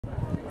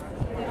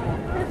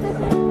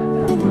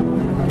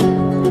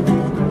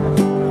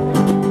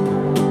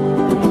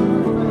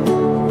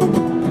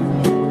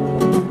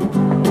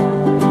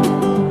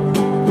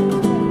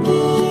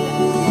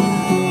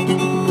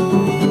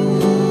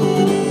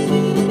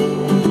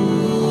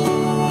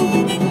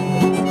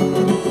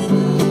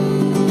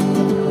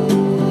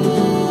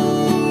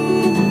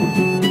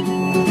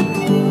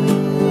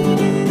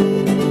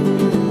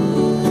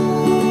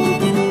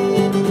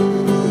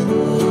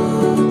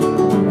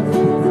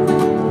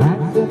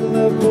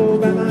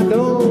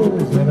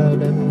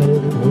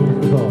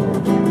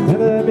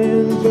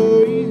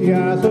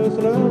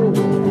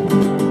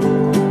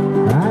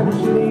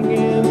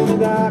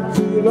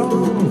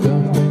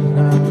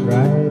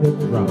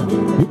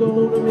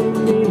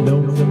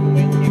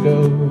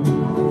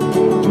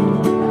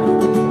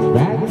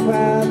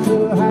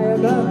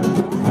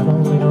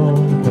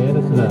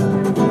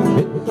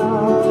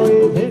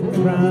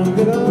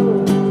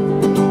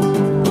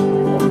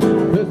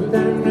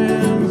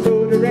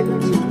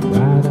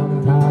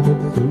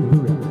so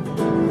correct.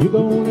 You're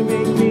gonna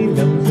make me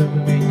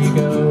lonesome when you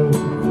go.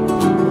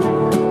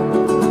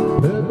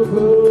 Purple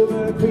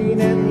clover, green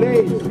and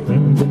lace,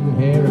 crimson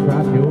hair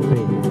across your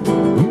face.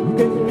 You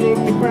can make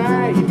me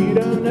cry if you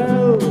don't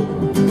know.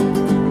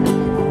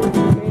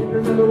 Can't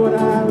remember what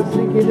I was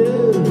thinking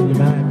of. Your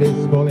mind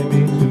is spoiling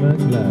me too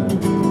much love.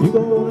 You're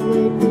gonna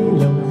make me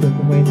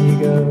lonesome when you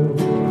go.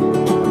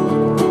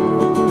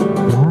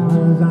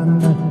 Flowers on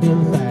the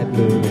hillside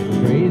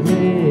looking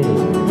crazy.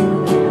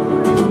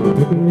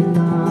 Looking,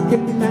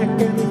 knocking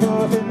back and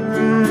forth in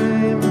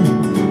rhyme.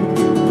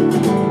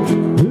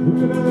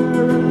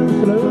 Running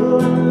slow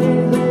and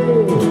lazy.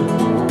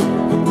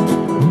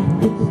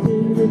 I could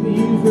stay with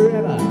you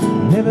forever.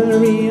 Never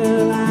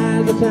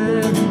realize the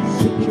time.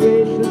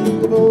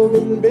 Situations of old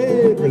in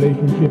bed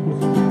relationships.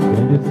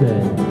 And it's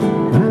sad.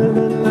 Kind of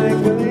unlike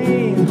the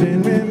lanes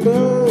and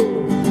rainbows.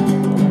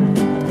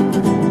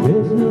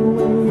 There's no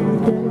way you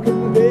can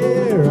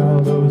compare all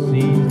those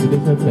scenes to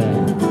this affair.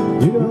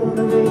 You're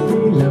gonna make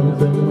me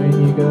lonesome when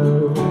you go.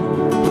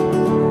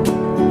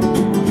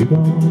 You're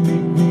gonna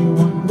make me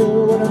wonder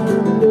what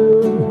I'm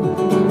doing.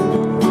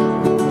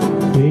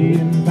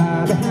 Staying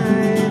far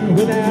behind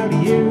without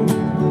you.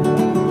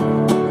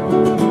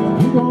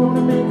 You're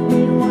gonna make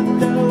me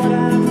wonder what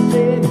I'm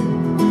saying.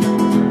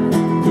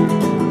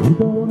 You're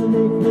gonna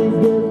make me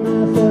give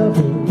myself a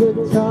good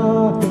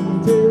talking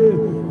to.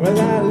 Well,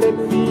 I look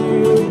for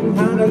you in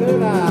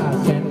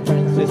Honolulu, San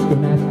Francisco,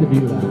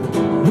 Massachusetts.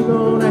 You're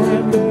gonna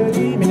have to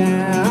leave me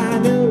now, I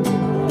know.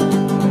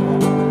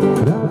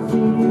 But I'll see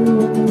you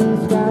in the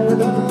sky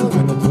above,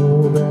 and the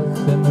tall grass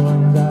and the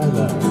ones I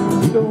love.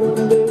 You're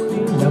gonna make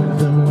me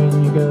lonesome when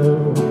you go.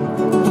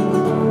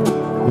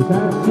 Yes,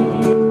 I'll see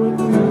you in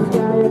the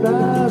sky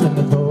above, and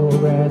the tall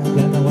grass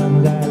and the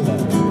ones I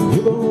love.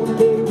 You're gonna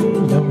make me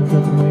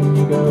lonesome when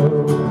you go.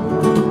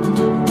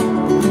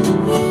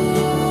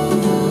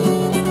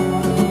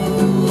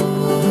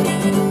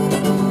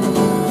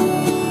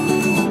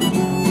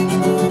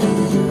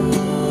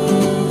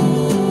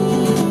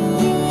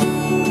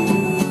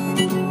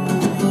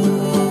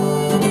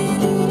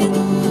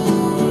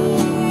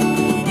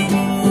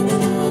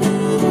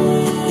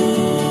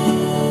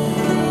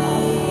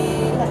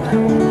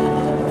 Thank you.